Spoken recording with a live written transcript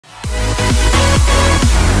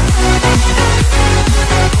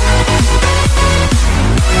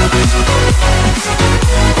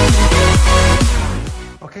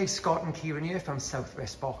Okay, Scott and Ciaran here from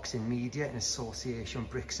Southwest Boxing Media in association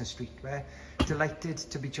with Bricks and Streetwear. Delighted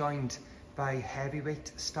to be joined by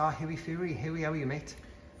heavyweight star Hughie Fury. Hughie, how are you, mate?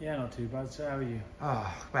 Yeah, not too bad. So how are you?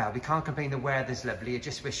 Oh, well, we can't complain. The weather's lovely. I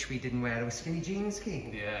just wish we didn't wear our skinny jeans,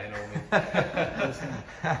 Keane. Yeah, I know,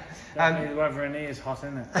 mate. The weather in here is hot,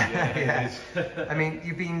 isn't it? Yeah, it is. I mean,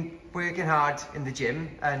 you've been working hard in the gym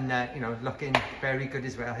and, you know, looking very good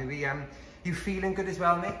as well, Hughie. You feeling good as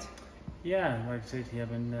well, mate? Yeah, like I said to you,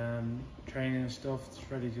 I've been training and stuff. It's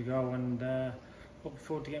ready to go, and looking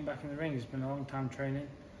forward to getting back in the ring. It's been a long time training,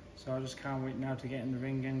 so I just can't wait now to get in the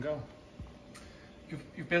ring and go.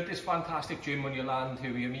 You've built this fantastic gym on your land,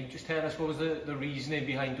 Hughie. I mean, just tell us, what was the reasoning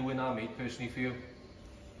behind doing that, mate, personally for you?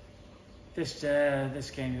 This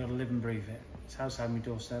game, you've got to live and breathe it. It's outside my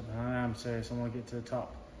doorstep, and I am serious. I want to get to the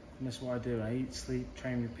top, and that's what I do. I eat, sleep,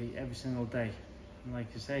 train, repeat every single day. And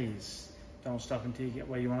like you say, it's don't stop until you get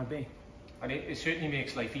where you want to be. And it certainly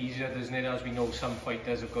makes life easier, doesn't it? As we know, some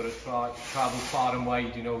fighters have got to travel far and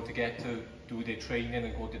wide, you know, to get to do their training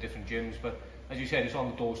and go to different gyms. But as you said, it's on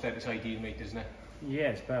the doorstep. It's ideal, mate, isn't it? Yeah,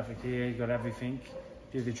 it's perfect here. You've got everything.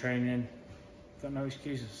 Do the training. Got no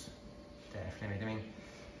excuses. Definitely. I mean,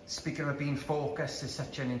 speaking of being focused is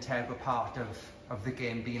such an integral part of the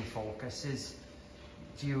game. Being focused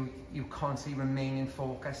do you constantly remain in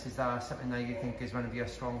focus? Is that something that you think is one of your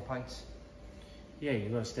strong points? Yeah,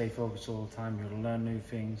 you've got to stay focused all the time. You've got to learn new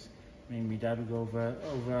things. I mean, my dad would go over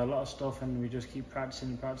a lot of stuff, and we just keep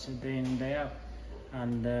practicing day in and day out,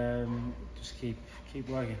 and just keep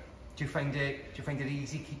working. Do you find it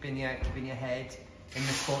easy keeping your head in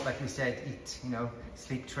the sport? Like we said, eat, you know,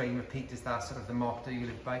 sleep, train, repeat. Is that sort of the motto you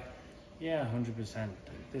live by? Yeah, 100%.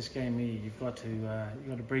 This game here, you've got to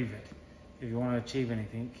breathe it. If you want to achieve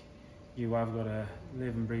anything, you have got to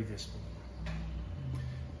live and breathe this sport.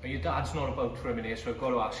 But your dad's not about trimming here, so I've got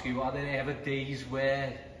to ask you, are there ever days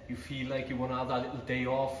where you feel like you want to have that little day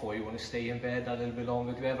off, or you want to stay in bed that little bit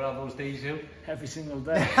longer? Do you ever have those days, Hugh? Every single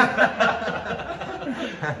day.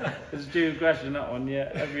 It's a due question, that one, yeah,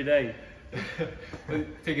 every day. The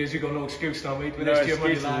thing is, you've got no excuse now, mate. With no this gym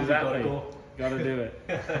on your land, exactly. You've got to go. Got to do it.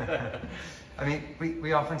 I mean,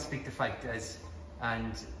 we often speak to fighters,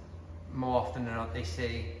 and more often than not, they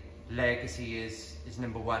say legacy is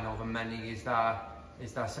number one over money. Is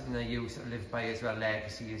that something that you sort of live by as well?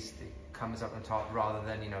 Legacy comes up on top rather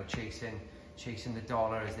than, you know, chasing the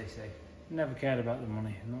dollar, as they say. Never cared about the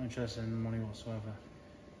money. I'm not interested in the money whatsoever.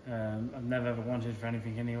 I've never ever wanted for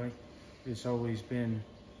anything anyway. It's always been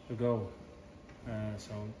the goal.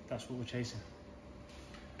 So that's what we're chasing.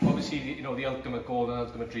 Obviously, you know, the ultimate goal and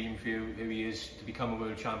ultimate dream for you is to become a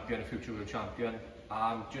world champion, a future world champion.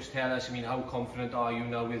 Just tell us, I mean, how confident are you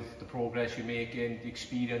now with the progress you're making, the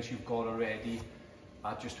experience you've got already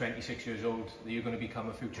at just 26 years old, that you're going to become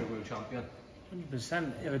a future world champion?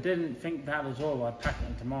 100%. If I didn't think that at all, I'd pack it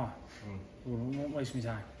in tomorrow. Won't waste my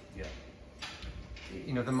time. Yeah.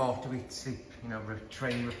 You know, the more to eat, sleep, you know,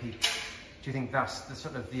 train, repeat. Do you think that's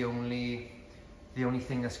the only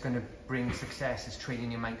thing that's going to bring success, is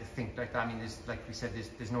training your mind to think like that? I mean, like we said,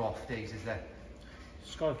 there's no off days, is there?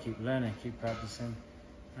 Just got to keep learning, keep practicing.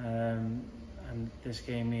 And this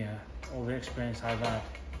game here, all the experience I've had,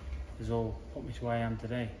 has all put me to where I am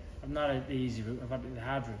today. I've not had the easy route, I've had the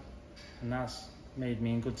hard route, and that's made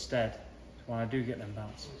me in good stead when I do get them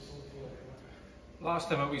bouts. Last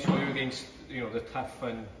time we saw you against, you know, the tough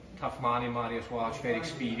man in Marius Walsh, very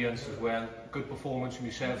experienced as well. Good performance from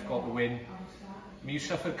yourself, got the win. I mean, you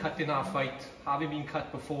suffered cut in that fight. Having been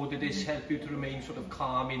cut before, did this help you to remain sort of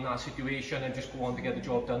calm in that situation and just go on to get the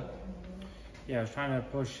job done? Yeah, I was trying to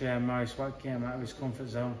push Marius Walsh out of his comfort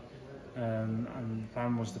zone. And the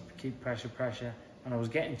plan was to keep pressure, and I was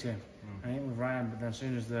getting to him. I hit him with right hand, but then as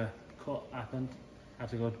soon as the cut happened, I had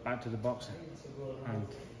to go back to the boxing. And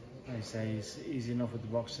like I say, it's easy enough with the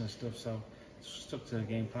boxing and stuff, so stuck to the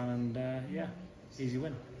game plan, and yeah, easy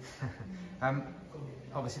win.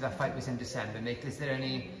 Obviously that fight was in December, Nick. Is there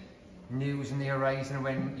any news on the horizon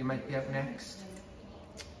when you might be up next?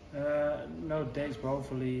 No dates, but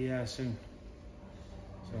hopefully soon.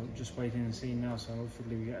 So just waiting and seeing now, so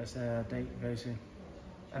hopefully we get a date very soon.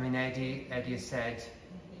 I mean, Eddie has said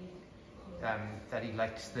that he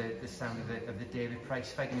likes the sound of the David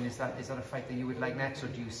Price fight. I mean, is that a fight that you would like next, or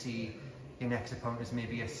do you see your next opponent as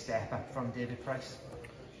maybe a step up from David Price?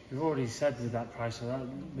 We've already said with that Price, so that,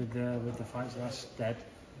 with the fights, that's dead.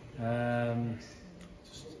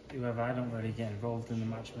 Just whoever, I don't really get involved in the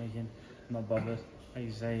matchmaking. I'm not bothered. Like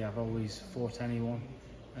you say, I've always fought anyone.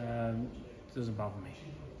 It doesn't bother me.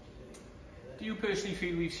 Do you personally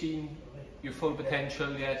feel we've seen your full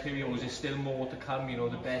potential yet, Hughie, or is there still more to come? You know,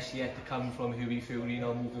 the best yet to come from Hughie Fury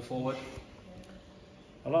now moving forward?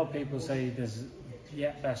 a lot of people say there's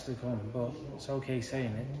yet best to come, but it's okay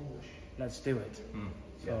saying it. Let's do it.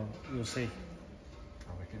 So we'll see.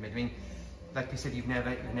 I mean, like you said, you've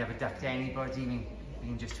never ducked anybody. I mean,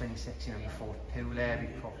 being just 26, you know, you fought Pula, you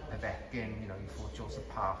fought Pavekin, you know, you fought Joseph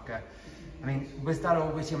Parker. I mean, was that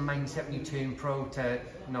always your mindset when you turned pro, to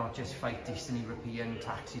not just fight Eastern European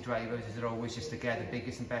taxi drivers? Is it always just to get the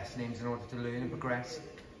biggest and best names in order to learn and progress?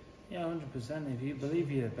 Yeah, 100%. If you believe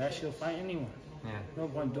you're the best, you'll fight anyone. Yeah. No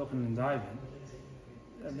point ducking and diving.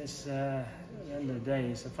 And this, at the end of the day,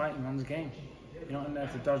 it's a fighting man's game. You're not in there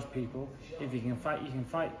to dodge people. If you can fight, you can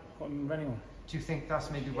fight. Put them with anyone. Do you think that's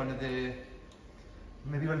maybe one of the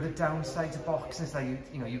downsides of boxing, is that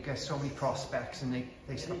you get so many prospects and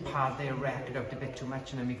they sort of pad their record out a bit too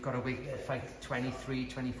much, and then we've got to wait for fight 23,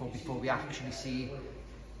 24 before we actually see,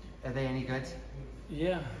 are they any good?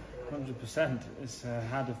 Yeah, 100%. It's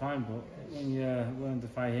hard to find, but when you're willing to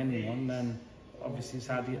fight anyone, then obviously it's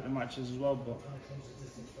hard to get the matches as well, but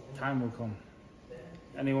time will come.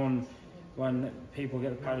 When people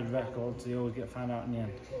get the padded records, they always get found out in the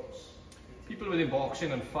end. People within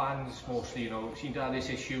boxing and fans mostly, you know, seem to have this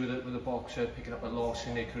issue with a boxer picking up a loss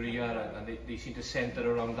in their career, and they seem to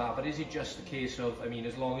centre around that. But is it just a case of, I mean,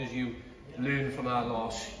 as long as you learn from that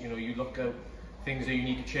loss, you know, you look at things that you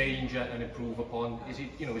need to change and improve upon, is it,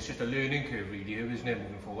 you know, it's just a learning curve really, isn't it,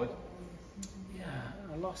 moving forward? Yeah,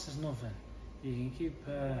 a loss is nothing. You can keep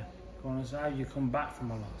going as how you come back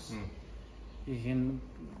from a loss. You can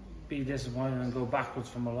be disappointed and go backwards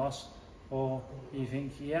from a loss, or you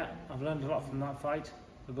think, yeah, I've learned a lot from that fight,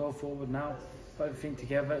 I'll go forward now, put everything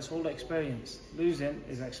together. It's all experience. Losing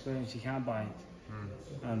is experience, you can't buy it.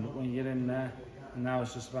 And when you get in there, now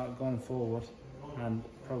it's just about going forward and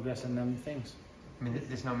progressing them things. I mean,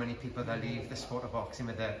 there's not many people that leave the sport of boxing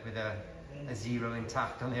with a zero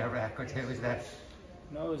intact on their record here, is there?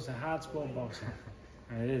 No, it's a hard sport, boxing.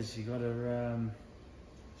 And it is. You got to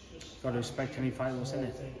respect any fight that's in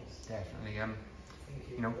it. Definitely.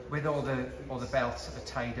 You know, with all the belts that are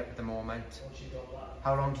tied up at the moment,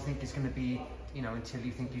 how long do you think it's going to be, you know, until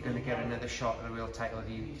you think you're going to get another shot at a real title?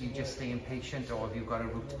 Do you just stay impatient, or have you got a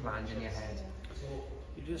route planned in your head?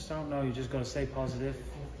 You just don't know. You just got to stay positive,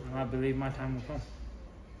 and I believe my time will come.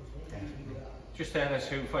 Definitely. Just tell us,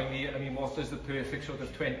 who finally, I mean, what does the perfect sort of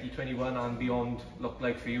 2021 and beyond look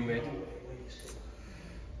like for you, mate?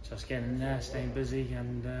 Just getting in there, staying busy,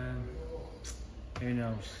 and who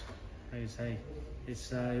knows? Like you say, it's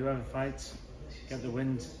whoever fights, get the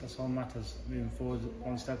wins. That's all that matters. Moving forward,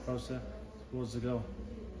 one step closer towards the goal.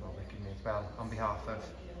 Well, wicked, mate. Well, on behalf of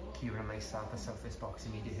Ciaran and myself and Southwest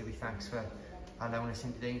Boxing Media, Hughie, thanks for allowing us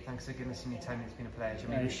in today. Thanks for giving us some of your time. It's been a pleasure.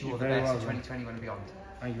 We wish you all the best in 2021 and beyond.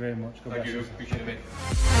 Thank you very much. God bless you. Appreciate it, mate.